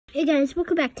Hey guys,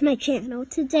 welcome back to my channel.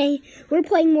 Today, we're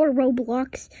playing more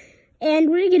Roblox, and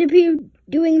we're going to be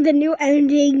doing the new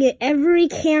ending, every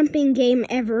camping game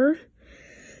ever.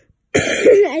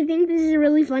 I think this is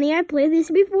really funny. I played this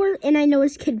before, and I know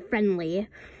it's kid-friendly.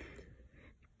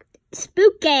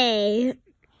 Spooky!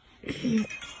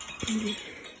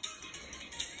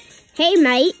 Hey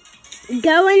mate,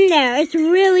 go in there. It's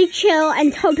really chill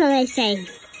and totally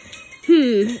safe.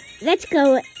 Let's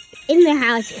go in the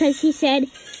house, because he said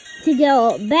to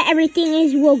go, but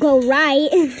everything will go right.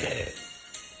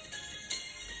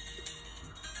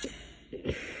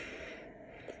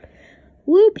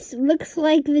 Whoops, looks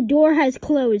like the door has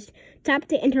closed. Tap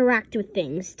to interact with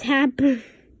things. Tap.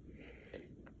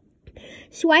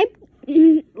 Swipe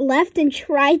left and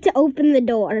try to open the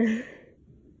door.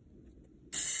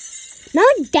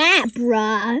 Not that,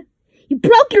 bruh. You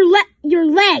broke your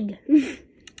leg.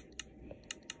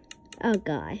 Oh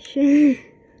gosh.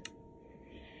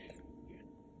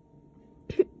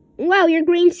 Wow, you're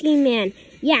green screen man.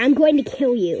 Yeah, I'm going to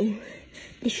kill you.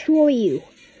 Destroy you.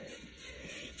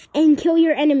 And kill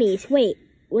your enemies. Wait,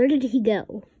 where did he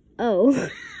go? Oh.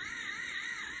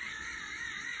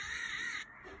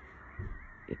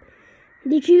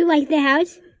 Did you like the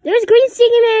house? There's green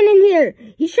screen man in here.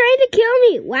 He's trying to kill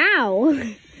me. Wow.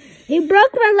 He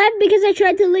broke my leg because I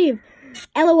tried to leave.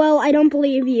 LOL, I don't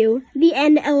believe you. The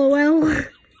end, LOL.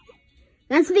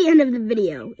 That's the end of the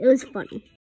video. It was funny.